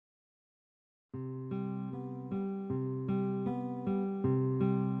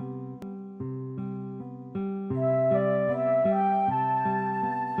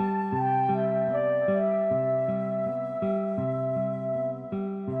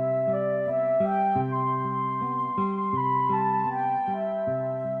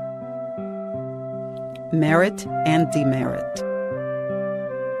Merit and demerit.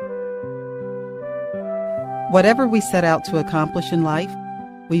 Whatever we set out to accomplish in life,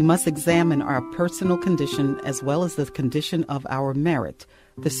 we must examine our personal condition as well as the condition of our merit,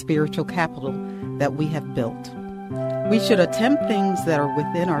 the spiritual capital that we have built. We should attempt things that are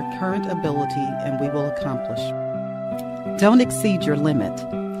within our current ability and we will accomplish. Don't exceed your limit.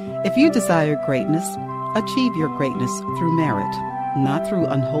 If you desire greatness, achieve your greatness through merit, not through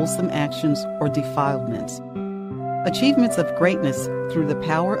unwholesome actions or defilements. Achievements of greatness through the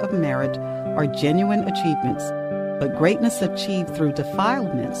power of merit are genuine achievements, but greatness achieved through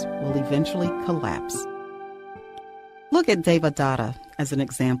defilements will eventually collapse. Look at Devadatta as an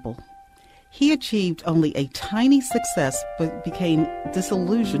example. He achieved only a tiny success but became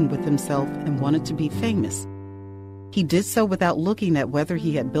disillusioned with himself and wanted to be famous. He did so without looking at whether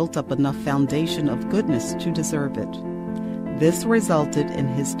he had built up enough foundation of goodness to deserve it. This resulted in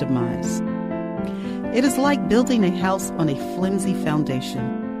his demise. It is like building a house on a flimsy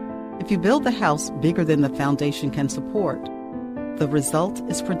foundation. If you build the house bigger than the foundation can support, the result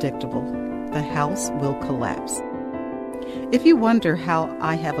is predictable. The house will collapse. If you wonder how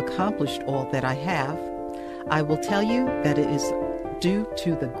I have accomplished all that I have, I will tell you that it is due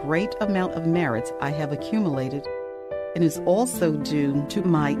to the great amount of merit I have accumulated and is also due to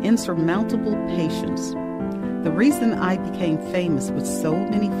my insurmountable patience. The reason I became famous with so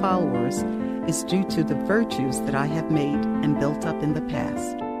many followers is due to the virtues that I have made and built up in the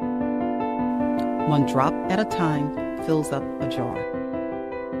past. One drop at a time fills up a jar.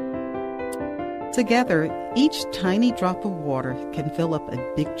 Together, each tiny drop of water can fill up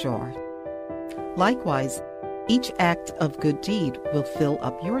a big jar. Likewise, each act of good deed will fill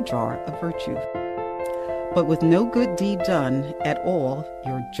up your jar of virtue. But with no good deed done at all,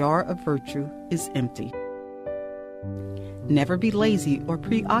 your jar of virtue is empty. Never be lazy or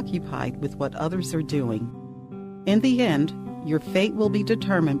preoccupied with what others are doing. In the end, your fate will be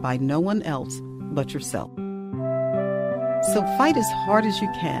determined by no one else but yourself. So fight as hard as you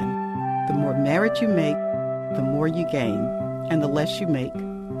can. The more merit you make, the more you gain, and the less you make,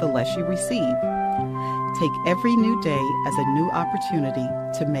 the less you receive. Take every new day as a new opportunity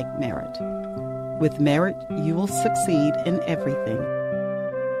to make merit. With merit, you will succeed in everything.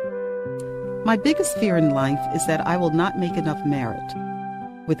 My biggest fear in life is that I will not make enough merit.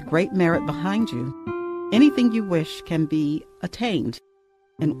 With great merit behind you, anything you wish can be attained,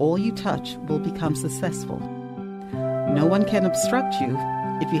 and all you touch will become successful. No one can obstruct you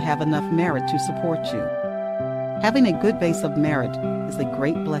if you have enough merit to support you. Having a good base of merit is a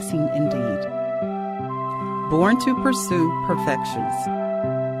great blessing indeed. Born to pursue perfections.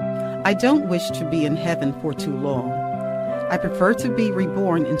 I don't wish to be in heaven for too long. I prefer to be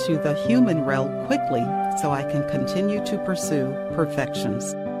reborn into the human realm quickly so I can continue to pursue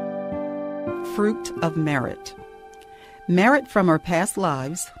perfections. Fruit of merit. Merit from our past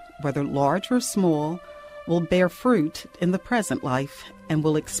lives, whether large or small, will bear fruit in the present life and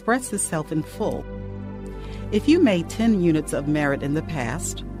will express itself in full. If you made 10 units of merit in the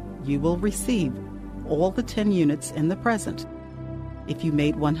past, you will receive all the 10 units in the present. If you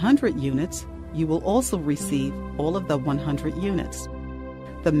made 100 units, you will also receive all of the 100 units.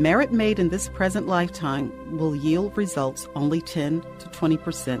 The merit made in this present lifetime will yield results only 10 to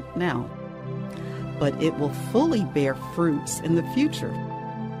 20% now, but it will fully bear fruits in the future.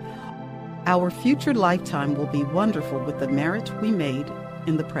 Our future lifetime will be wonderful with the merit we made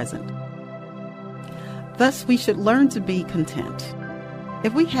in the present. Thus, we should learn to be content.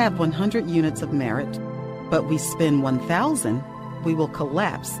 If we have 100 units of merit, but we spend 1,000, we will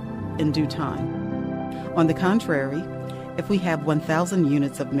collapse in due time. On the contrary, if we have 1,000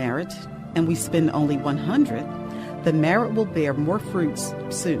 units of merit and we spend only 100, the merit will bear more fruits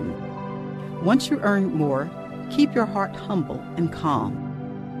soon. Once you earn more, keep your heart humble and calm.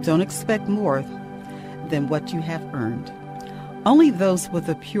 Don't expect more than what you have earned. Only those with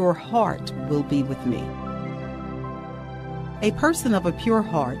a pure heart will be with me. A person of a pure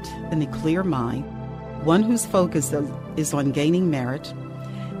heart and a clear mind, one whose focus is on gaining merit,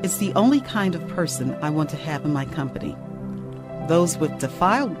 is the only kind of person I want to have in my company. Those with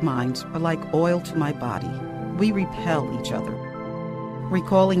defiled minds are like oil to my body. We repel each other.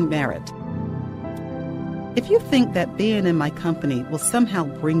 Recalling merit. If you think that being in my company will somehow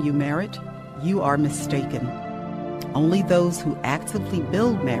bring you merit, you are mistaken. Only those who actively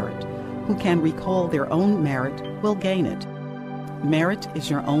build merit, who can recall their own merit, will gain it. Merit is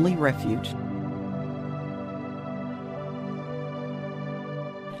your only refuge.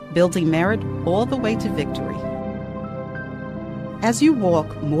 Building merit all the way to victory. As you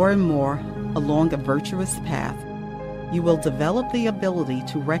walk more and more along a virtuous path, You will develop the ability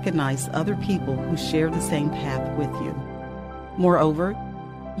to recognize other people who share the same path with you. Moreover,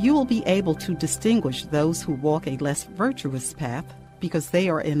 you will be able to distinguish those who walk a less virtuous path because they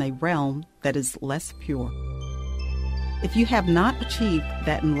are in a realm that is less pure. If you have not achieved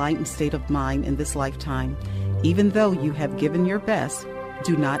that enlightened state of mind in this lifetime, even though you have given your best,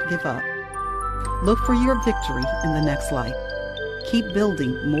 do not give up. Look for your victory in the next life. Keep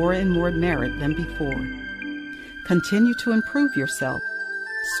building more and more merit than before. Continue to improve yourself.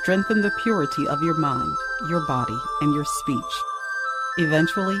 Strengthen the purity of your mind, your body, and your speech.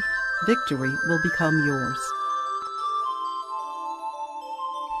 Eventually, victory will become yours.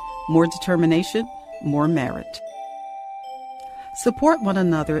 More determination, more merit. Support one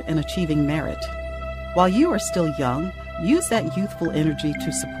another in achieving merit. While you are still young, use that youthful energy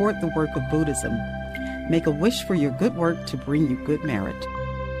to support the work of Buddhism. Make a wish for your good work to bring you good merit.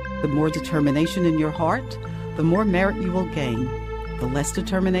 The more determination in your heart, the more merit you will gain. The less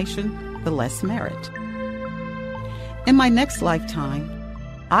determination, the less merit. In my next lifetime,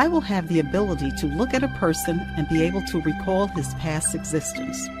 I will have the ability to look at a person and be able to recall his past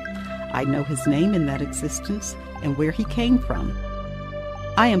existence. I know his name in that existence and where he came from.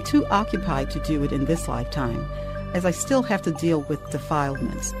 I am too occupied to do it in this lifetime, as I still have to deal with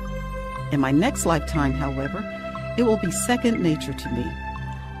defilements. In my next lifetime, however, it will be second nature to me.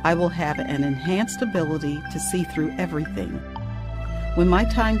 I will have an enhanced ability to see through everything. When my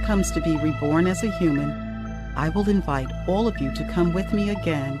time comes to be reborn as a human, I will invite all of you to come with me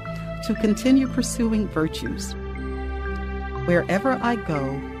again to continue pursuing virtues. Wherever I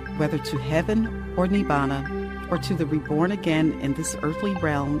go, whether to heaven or Nibbana, or to the reborn again in this earthly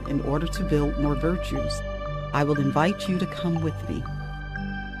realm in order to build more virtues, I will invite you to come with me.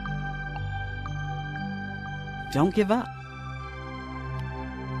 Don't give up.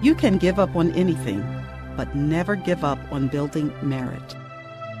 You can give up on anything, but never give up on building merit.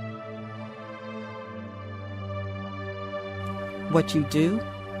 What you do,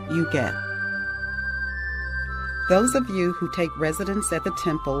 you get. Those of you who take residence at the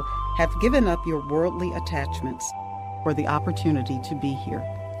temple have given up your worldly attachments for the opportunity to be here.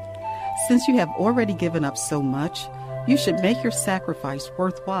 Since you have already given up so much, you should make your sacrifice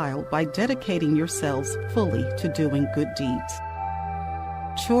worthwhile by dedicating yourselves fully to doing good deeds.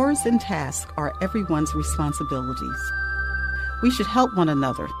 Chores and tasks are everyone's responsibilities. We should help one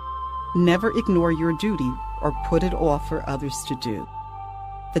another. Never ignore your duty or put it off for others to do.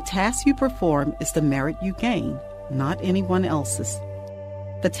 The task you perform is the merit you gain, not anyone else's.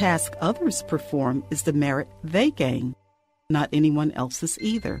 The task others perform is the merit they gain, not anyone else's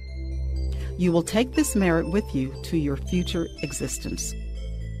either. You will take this merit with you to your future existence.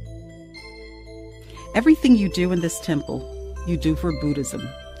 Everything you do in this temple, you do for Buddhism.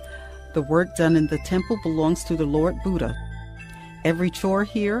 The work done in the temple belongs to the Lord Buddha. Every chore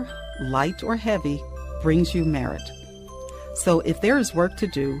here, light or heavy, brings you merit. So if there is work to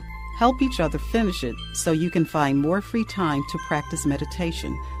do, help each other finish it so you can find more free time to practice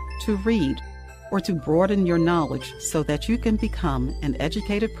meditation, to read, or to broaden your knowledge so that you can become an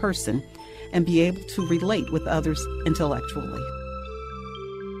educated person and be able to relate with others intellectually.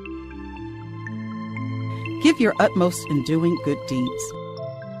 Give your utmost in doing good deeds.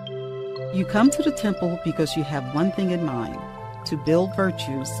 You come to the temple because you have one thing in mind, to build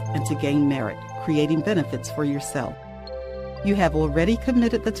virtues and to gain merit, creating benefits for yourself. You have already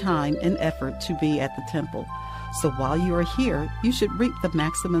committed the time and effort to be at the temple, so while you are here, you should reap the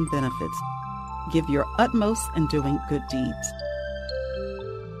maximum benefits. Give your utmost in doing good deeds.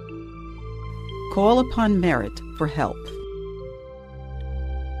 Call upon merit for help.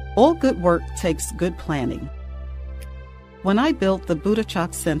 All good work takes good planning. When I built the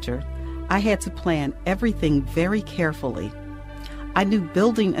Buddha-Chak Center, I had to plan everything very carefully. I knew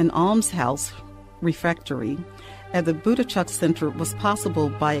building an almshouse, refectory, at the Buddha-Chak Center was possible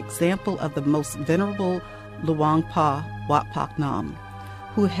by example of the most venerable Luang Pa Wat Pak Nam,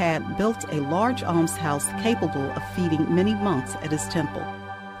 who had built a large almshouse capable of feeding many monks at his temple.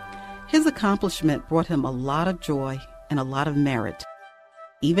 His accomplishment brought him a lot of joy and a lot of merit.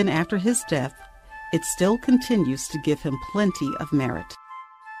 Even after his death, it still continues to give him plenty of merit.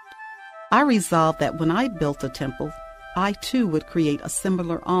 I resolved that when I built a temple, I too would create a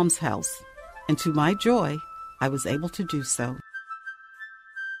similar almshouse, and to my joy, I was able to do so.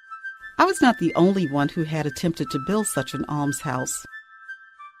 I was not the only one who had attempted to build such an almshouse.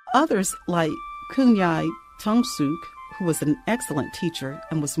 Others, like Khun Tongsuk, who was an excellent teacher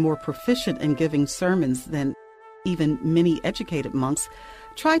and was more proficient in giving sermons than even many educated monks,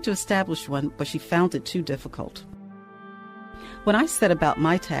 tried to establish one, but she found it too difficult. When I set about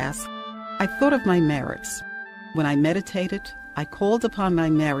my task, I thought of my merits. When I meditated, I called upon my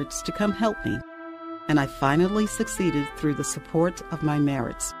merits to come help me, and I finally succeeded through the support of my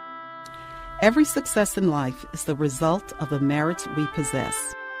merits. Every success in life is the result of the merits we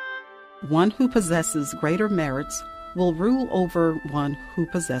possess. One who possesses greater merits will rule over one who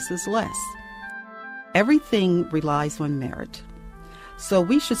possesses less. Everything relies on merit, so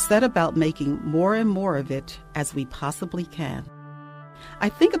we should set about making more and more of it as we possibly can. I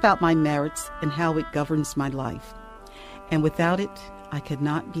think about my merits and how it governs my life, and without it, I could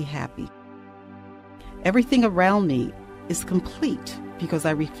not be happy. Everything around me is complete because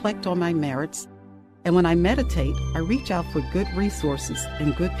I reflect on my merits, and when I meditate, I reach out for good resources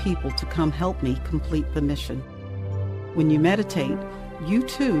and good people to come help me complete the mission. When you meditate, you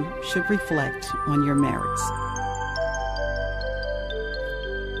too should reflect on your merits.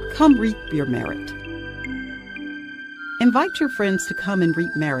 Come reap your merit. Invite your friends to come and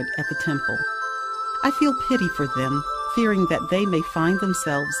reap merit at the temple. I feel pity for them, fearing that they may find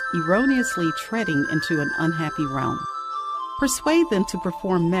themselves erroneously treading into an unhappy realm. Persuade them to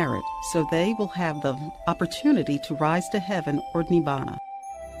perform merit so they will have the opportunity to rise to heaven or nibbana.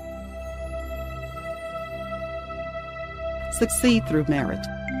 Succeed through merit.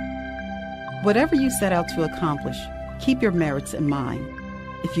 Whatever you set out to accomplish, keep your merits in mind.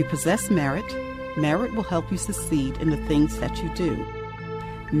 If you possess merit, merit will help you succeed in the things that you do.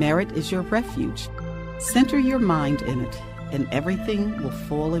 Merit is your refuge. Center your mind in it, and everything will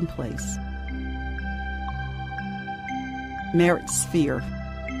fall in place. Merit sphere.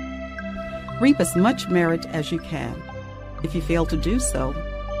 Reap as much merit as you can. If you fail to do so,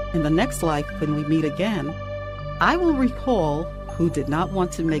 in the next life when we meet again, I will recall who did not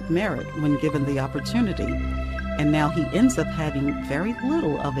want to make merit when given the opportunity, and now he ends up having very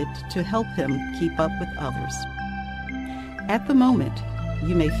little of it to help him keep up with others. At the moment,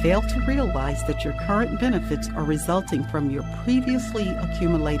 you may fail to realize that your current benefits are resulting from your previously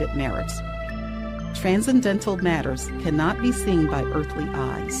accumulated merits. Transcendental matters cannot be seen by earthly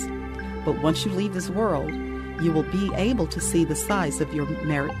eyes, but once you leave this world, you will be able to see the size of your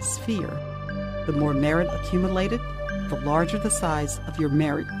merit sphere. The more merit accumulated, the larger the size of your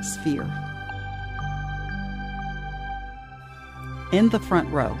merit sphere. In the front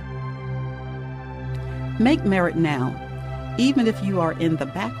row. Make merit now, even if you are in the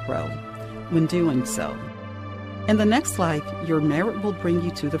back row, when doing so. In the next life, your merit will bring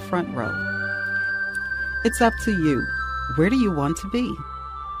you to the front row. It's up to you. Where do you want to be?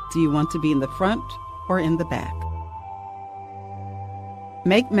 Do you want to be in the front or in the back?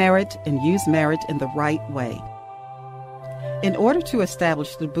 Make merit and use merit in the right way. In order to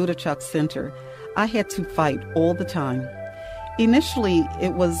establish the Buddhachak Center, I had to fight all the time. Initially,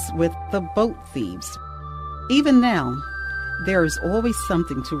 it was with the boat thieves. Even now, there is always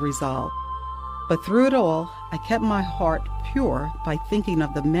something to resolve. But through it all, I kept my heart pure by thinking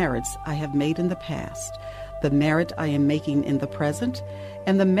of the merits I have made in the past, the merit I am making in the present,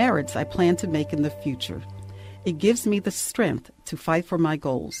 and the merits I plan to make in the future. It gives me the strength to fight for my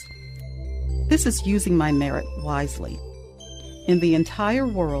goals. This is using my merit wisely. In the entire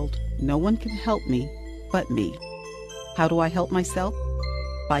world, no one can help me but me. How do I help myself?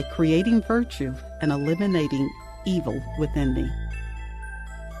 By creating virtue and eliminating evil within me.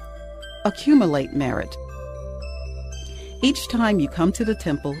 Accumulate merit. Each time you come to the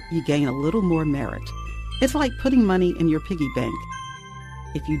temple, you gain a little more merit. It's like putting money in your piggy bank.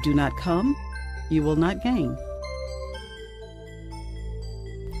 If you do not come, you will not gain.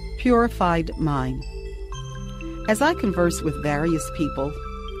 Purified mind. As I converse with various people,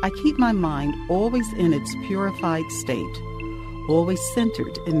 I keep my mind always in its purified state, always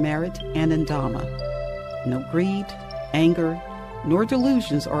centered in merit and in Dhamma. No greed, anger, nor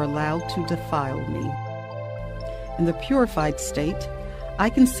delusions are allowed to defile me. In the purified state,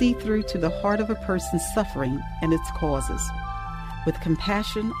 I can see through to the heart of a person's suffering and its causes. With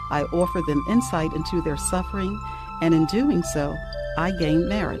compassion, I offer them insight into their suffering, and in doing so, I gain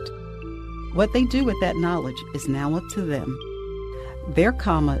merit. What they do with that knowledge is now up to them. Their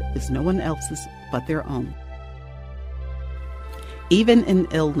karma is no one else's but their own. Even in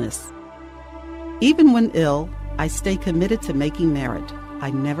illness. Even when ill, I stay committed to making merit. I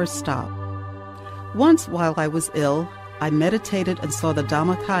never stop. Once while I was ill, I meditated and saw the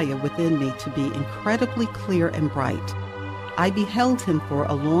Dhammakaya within me to be incredibly clear and bright. I beheld him for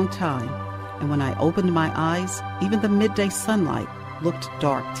a long time, and when I opened my eyes, even the midday sunlight looked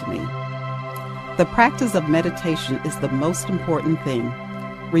dark to me. The practice of meditation is the most important thing.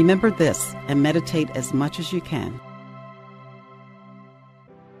 Remember this and meditate as much as you can.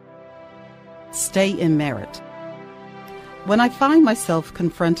 Stay in merit. When I find myself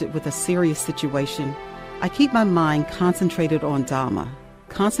confronted with a serious situation, I keep my mind concentrated on Dhamma,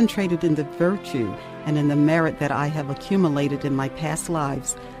 concentrated in the virtue and in the merit that I have accumulated in my past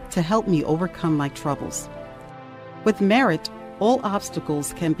lives to help me overcome my troubles. With merit, all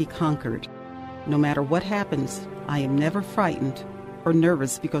obstacles can be conquered. No matter what happens, I am never frightened or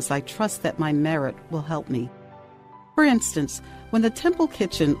nervous because I trust that my merit will help me. For instance, when the temple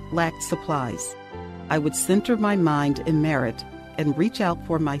kitchen lacked supplies, I would center my mind in merit and reach out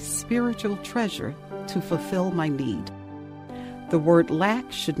for my spiritual treasure to fulfill my need. The word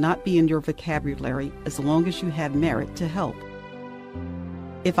lack should not be in your vocabulary as long as you have merit to help.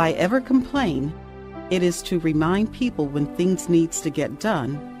 If I ever complain, it is to remind people when things needs to get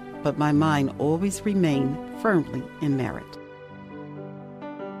done, but my mind always remain firmly in merit.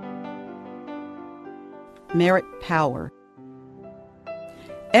 Merit power.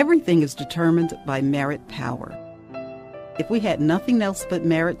 Everything is determined by merit power. If we had nothing else but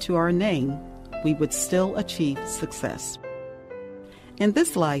merit to our name, we would still achieve success. In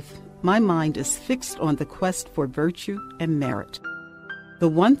this life, my mind is fixed on the quest for virtue and merit. The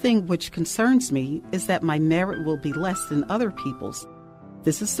one thing which concerns me is that my merit will be less than other people's.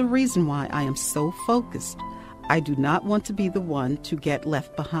 This is the reason why I am so focused. I do not want to be the one to get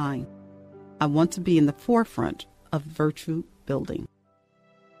left behind. I want to be in the forefront of virtue building.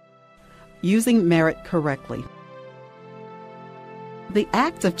 Using merit correctly. The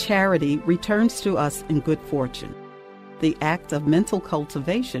act of charity returns to us in good fortune. The act of mental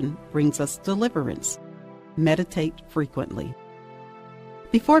cultivation brings us deliverance. Meditate frequently.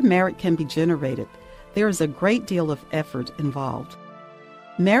 Before merit can be generated, there is a great deal of effort involved.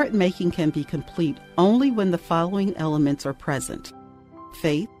 Merit making can be complete only when the following elements are present: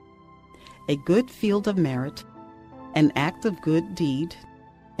 faith, a good field of merit, an act of good deed,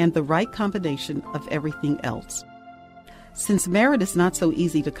 and the right combination of everything else. Since merit is not so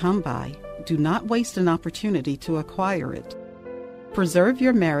easy to come by, do not waste an opportunity to acquire it. Preserve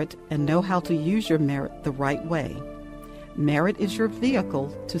your merit and know how to use your merit the right way. Merit is your vehicle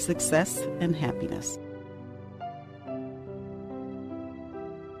to success and happiness.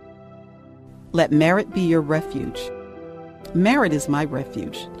 Let merit be your refuge. Merit is my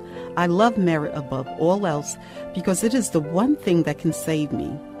refuge. I love merit above all else because it is the one thing that can save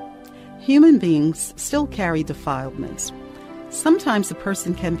me. Human beings still carry defilements. Sometimes a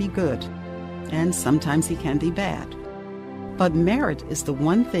person can be good, and sometimes he can be bad. But merit is the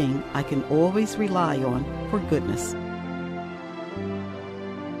one thing I can always rely on for goodness.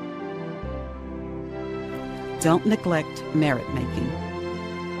 Don't neglect merit making.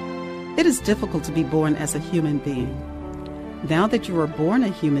 It is difficult to be born as a human being. Now that you are born a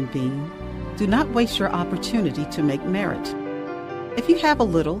human being, do not waste your opportunity to make merit. If you have a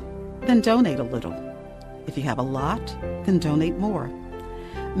little, then donate a little. If you have a lot, then donate more.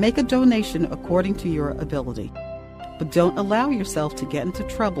 Make a donation according to your ability, but don't allow yourself to get into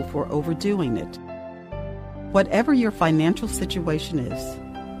trouble for overdoing it. Whatever your financial situation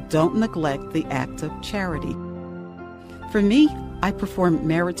is, don't neglect the act of charity. For me, I perform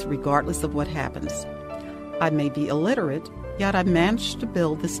merits regardless of what happens. I may be illiterate, yet I managed to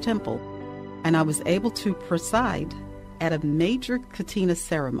build this temple, and I was able to preside at a major katina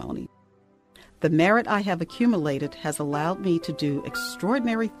ceremony. The merit I have accumulated has allowed me to do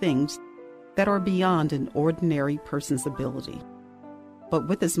extraordinary things that are beyond an ordinary person's ability. But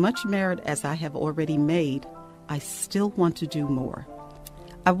with as much merit as I have already made, I still want to do more.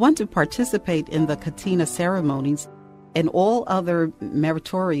 I want to participate in the katina ceremonies and all other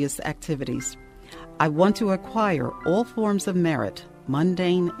meritorious activities. I want to acquire all forms of merit,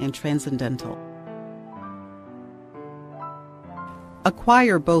 mundane and transcendental.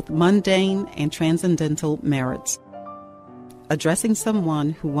 Acquire both mundane and transcendental merits. Addressing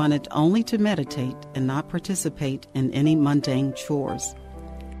someone who wanted only to meditate and not participate in any mundane chores.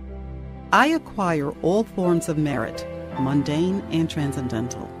 I acquire all forms of merit, mundane and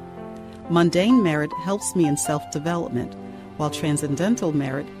transcendental. Mundane merit helps me in self-development, while transcendental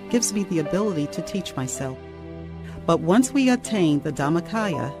merit gives me the ability to teach myself. But once we attain the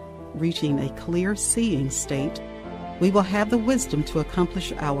Dhammakaya, reaching a clear seeing state, we will have the wisdom to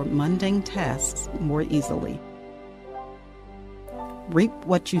accomplish our mundane tasks more easily. Reap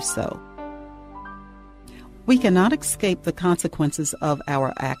what you sow. We cannot escape the consequences of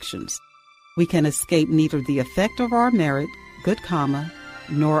our actions. We can escape neither the effect of our merit, good karma,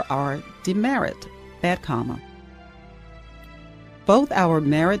 nor our demerit, bad karma. Both our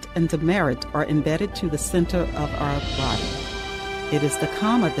merit and demerit are embedded to the center of our body. It is the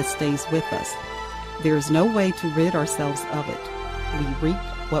karma that stays with us. There is no way to rid ourselves of it. We reap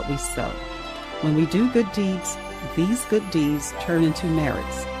what we sow. When we do good deeds, these good deeds turn into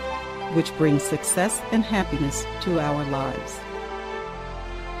merits. which brings success and happiness to our lives.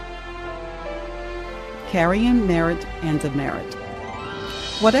 Carrying merit and demerit.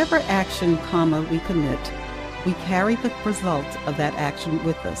 Whatever action, we commit, we carry the result of that action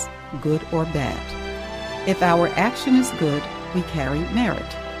with us, good or bad. If our action is good, we carry merit.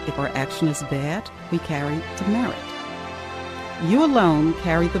 If our action is bad, we carry demerit. You alone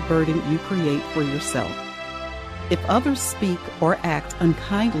carry the burden you create for yourself. If others speak or act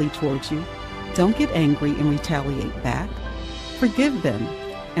unkindly towards you, don't get angry and retaliate back. Forgive them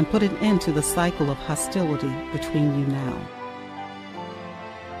and put an end to the cycle of hostility between you now.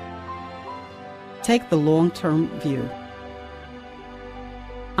 Take the long-term view.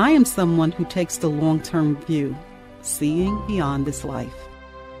 I am someone who takes the long-term view, seeing beyond this life.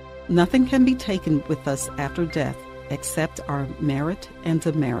 Nothing can be taken with us after death except our merit and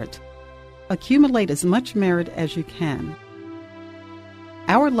demerit. Accumulate as much merit as you can.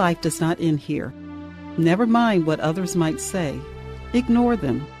 Our life does not end here. Never mind what others might say. Ignore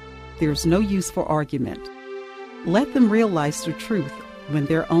them. There's no use for argument. Let them realize the truth when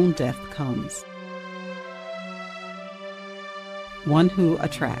their own death comes. One who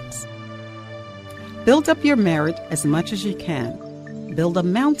attracts. Build up your merit as much as you can. Build a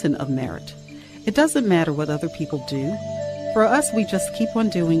mountain of merit. It doesn't matter what other people do. For us, we just keep on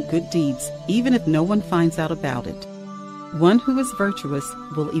doing good deeds, even if no one finds out about it. One who is virtuous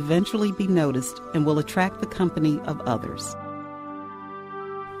will eventually be noticed and will attract the company of others.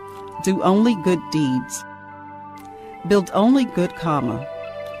 Do only good deeds. Build only good karma.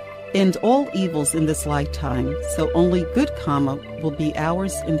 End all evils in this lifetime, so only good karma will be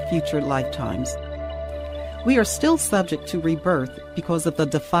ours in future lifetimes. We are still subject to rebirth because of the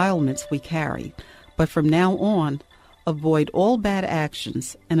defilements we carry, but from now on, avoid all bad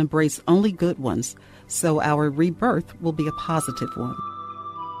actions and embrace only good ones, so our rebirth will be a positive one.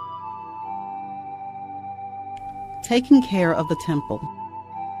 Taking care of the temple.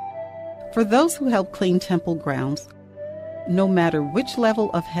 For those who help clean temple grounds, no matter which level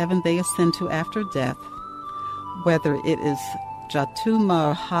of heaven they ascend to after death, whether it is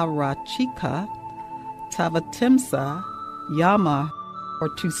Jatumaharachika, Tavatimsa, Yama, or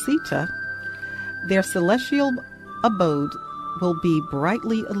Tusita, their celestial abode will be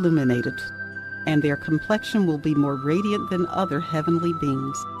brightly illuminated, and their complexion will be more radiant than other heavenly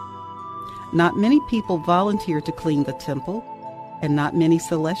beings. Not many people volunteer to clean the temple, and not many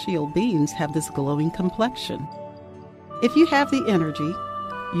celestial beings have this glowing complexion. If you have the energy,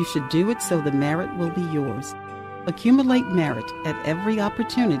 you should do it so the merit will be yours. Accumulate merit at every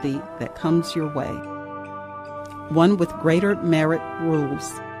opportunity that comes your way. One with greater merit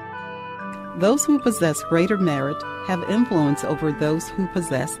rules. Those who possess greater merit have influence over those who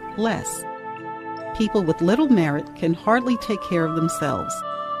possess less. People with little merit can hardly take care of themselves.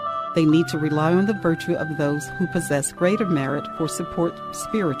 They need to rely on the virtue of those who possess greater merit for support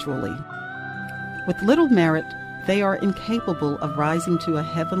spiritually. With little merit, they are incapable of rising to a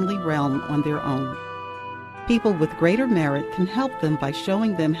heavenly realm on their own. People with greater merit can help them by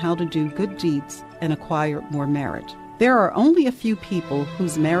showing them how to do good deeds and acquire more merit. There are only a few people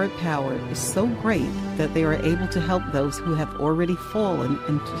whose merit power is so great that they are able to help those who have already fallen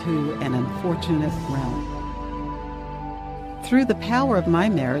into an unfortunate realm. Through the power of my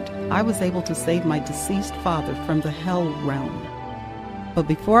merit, I was able to save my deceased father from the hell realm. But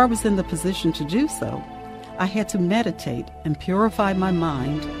before I was in the position to do so, I had to meditate and purify my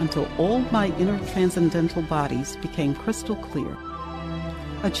mind until all my inner transcendental bodies became crystal clear.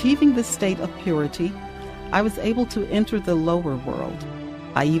 Achieving this state of purity, I was able to enter the lower world.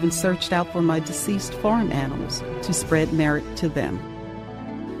 I even searched out for my deceased farm animals to spread merit to them.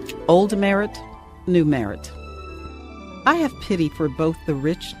 Old merit, new merit. I have pity for both the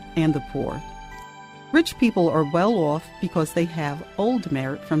rich and the poor. Rich people are well off because they have old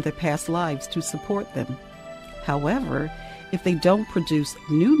merit from their past lives to support them. However, if they don't produce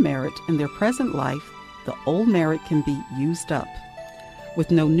new merit in their present life, the old merit can be used up. With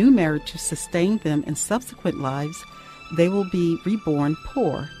no new merit to sustain them in subsequent lives, they will be reborn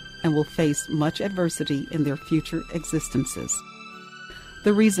poor and will face much adversity in their future existences.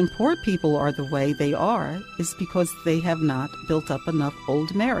 The reason poor people are the way they are is because they have not built up enough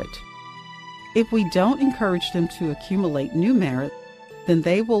old merit. If we don't encourage them to accumulate new merit, then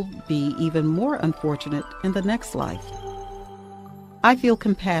they will be even more unfortunate in the next life. I feel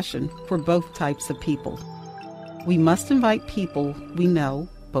compassion for both types of people. We must invite people we know,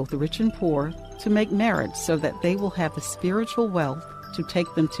 both rich and poor, to make merit so that they will have the spiritual wealth to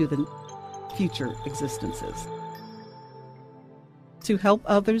take them to the future existences. To help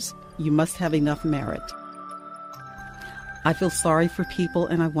others, you must have enough merit. I feel sorry for people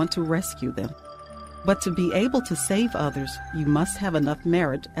and I want to rescue them. But to be able to save others, you must have enough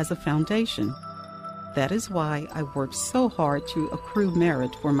merit as a foundation. That is why I work so hard to accrue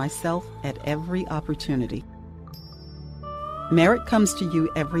merit for myself at every opportunity. Merit comes to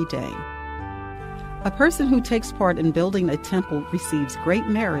you every day. A person who takes part in building a temple receives great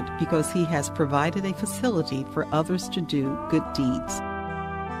merit because he has provided a facility for others to do good deeds.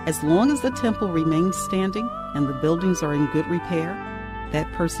 As long as the temple remains standing and the buildings are in good repair,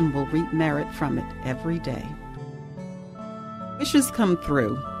 that person will reap merit from it every day. Wishes come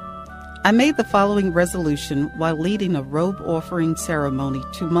through. I made the following resolution while leading a robe offering ceremony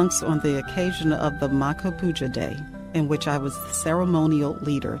to monks on the occasion of the Mako Puja Day, in which I was the ceremonial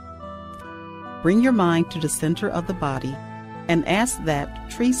leader. Bring your mind to the center of the body and ask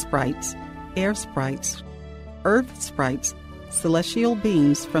that tree sprites, air sprites, earth sprites, celestial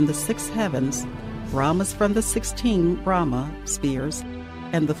beings from the 6 heavens, Brahmas from the 16 Brahma spheres,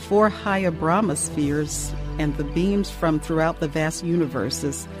 and the 4 higher Brahma spheres, and the beings from throughout the vast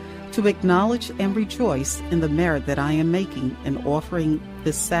universes, to acknowledge and rejoice in the merit that I am making in offering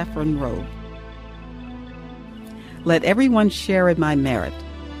this saffron robe. Let everyone share in my merit.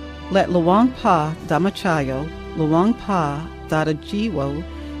 Let Luang Pa Dhammachayo, Luang Pa Dadajiwo,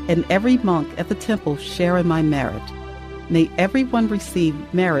 and every monk at the temple share in my merit. May everyone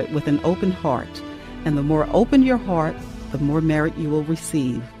receive merit with an open heart, and the more open your heart, the more merit you will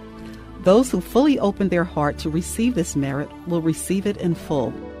receive. Those who fully open their heart to receive this merit will receive it in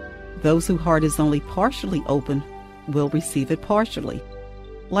full. Those whose heart is only partially open will receive it partially,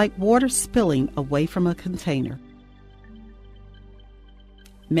 like water spilling away from a container.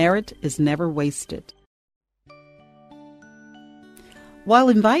 Merit is never wasted. While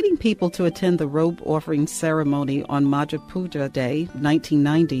inviting people to attend the robe offering ceremony on Maja Puja Day,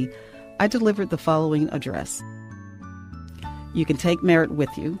 1990, I delivered the following address. You can take merit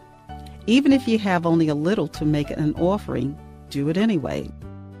with you. Even if you have only a little to make an offering, do it anyway.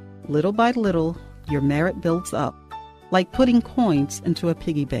 Little by little, your merit builds up, like putting coins into a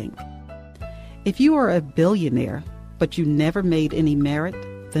piggy bank. If you are a billionaire, but you never made any merit,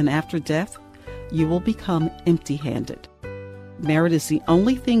 then after death, you will become empty-handed. Merit is the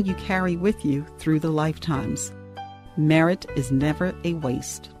only thing you carry with you through the lifetimes. Merit is never a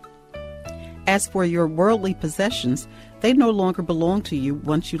waste. As for your worldly possessions, they no longer belong to you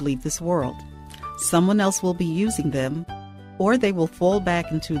once you leave this world. Someone else will be using them, or they will fall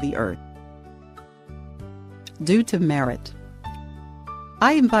back into the earth. Due to merit.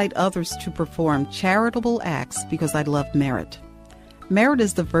 I invite others to perform charitable acts because I love merit. Merit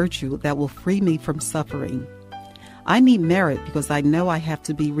is the virtue that will free me from suffering. I need merit because I know I have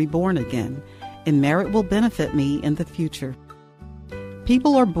to be reborn again, and merit will benefit me in the future.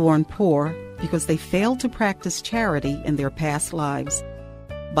 People are born poor because they failed to practice charity in their past lives.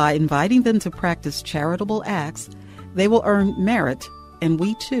 By inviting them to practice charitable acts, they will earn merit, and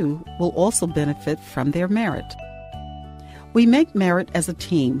we too will also benefit from their merit. We make merit as a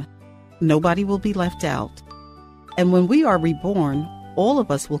team. Nobody will be left out. And when we are reborn, all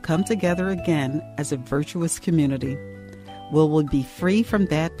of us will come together again as a virtuous community. We will be free from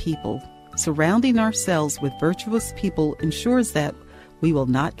bad people. Surrounding ourselves with virtuous people ensures that we will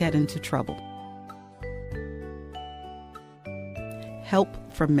not get into trouble. Help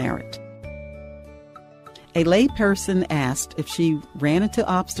from merit. A lay person asked if she ran into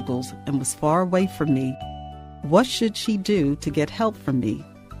obstacles and was far away from me, what should she do to get help from me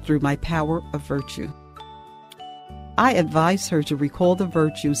through my power of virtue? I advise her to recall the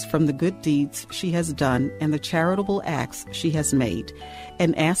virtues from the good deeds she has done and the charitable acts she has made,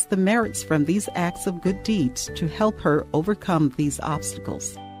 and ask the merits from these acts of good deeds to help her overcome these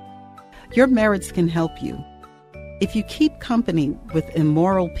obstacles. Your merits can help you. If you keep company with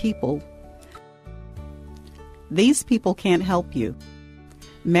immoral people, these people can't help you.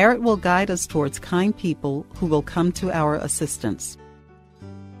 Merit will guide us towards kind people who will come to our assistance.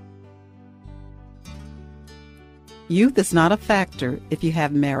 Youth is not a factor if you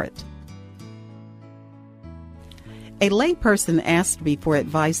have merit. A layperson asked me for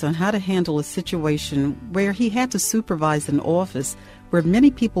advice on how to handle a situation where he had to supervise an office where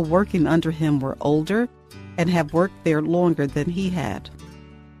many people working under him were older and have worked there longer than he had.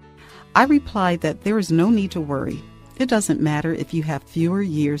 I replied that there is no need to worry. It doesn't matter if you have fewer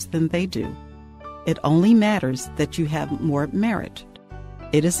years than they do. It only matters that you have more merit.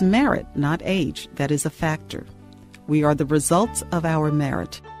 It is merit, not age, that is a factor. We are the results of our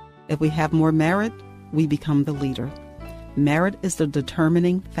merit. If we have more merit, we become the leader. Merit is the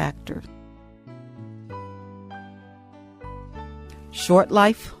determining factor. Short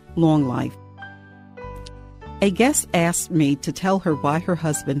life, long life. A guest asked me to tell her why her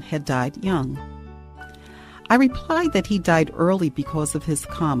husband had died young. I replied that he died early because of his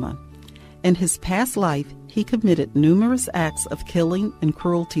karma. In his past life, he committed numerous acts of killing and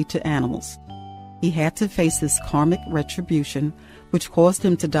cruelty to animals. He had to face his karmic retribution, which caused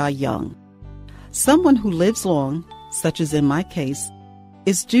him to die young. Someone who lives long, such as in my case,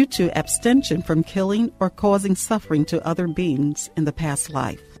 is due to abstention from killing or causing suffering to other beings in the past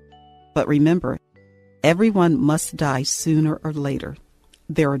life. But remember, everyone must die sooner or later.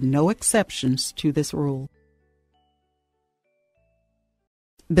 There are no exceptions to this rule.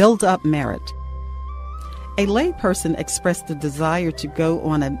 Build up merit. A layperson expressed a desire to go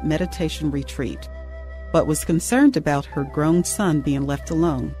on a meditation retreat, but was concerned about her grown son being left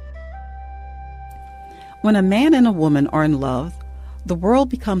alone. When a man and a woman are in love, the world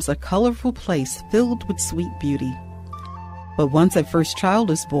becomes a colorful place filled with sweet beauty. But once a first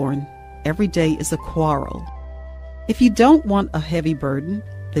child is born, every day is a quarrel. If you don't want a heavy burden,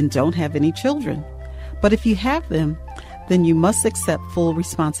 then don't have any children. But if you have them, then you must accept full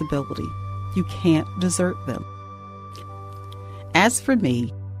responsibility. You can't desert them. As for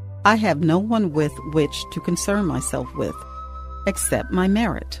me, I have no one with which to concern myself with, except my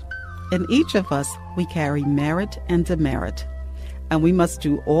merit. In each of us, we carry merit and demerit, and we must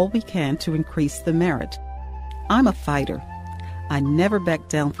do all we can to increase the merit. I'm a fighter. I never back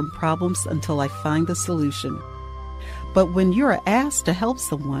down from problems until I find a solution. But when you are asked to help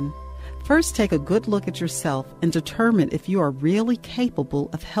someone, first take a good look at yourself and determine if you are really capable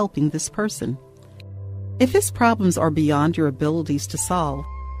of helping this person. If his problems are beyond your abilities to solve,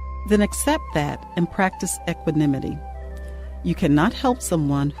 then accept that and practice equanimity. You cannot help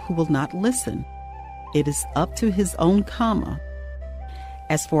someone who will not listen. It is up to his own karma.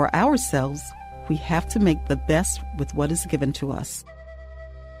 As for ourselves, we have to make the best with what is given to us.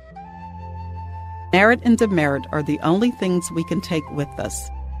 Merit and demerit are the only things we can take with us.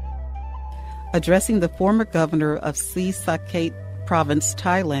 Addressing the former governor of Saket province,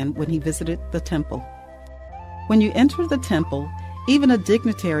 Thailand, when he visited the temple. When you enter the temple, even a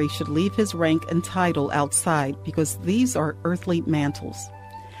dignitary should leave his rank and title outside because these are earthly mantles.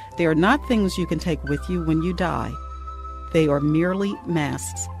 They are not things you can take with you when you die. They are merely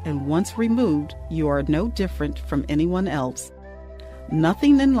masks, and once removed, you are no different from anyone else.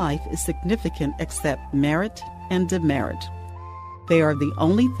 Nothing in life is significant except merit and demerit. They are the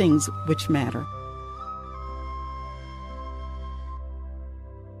only things which matter.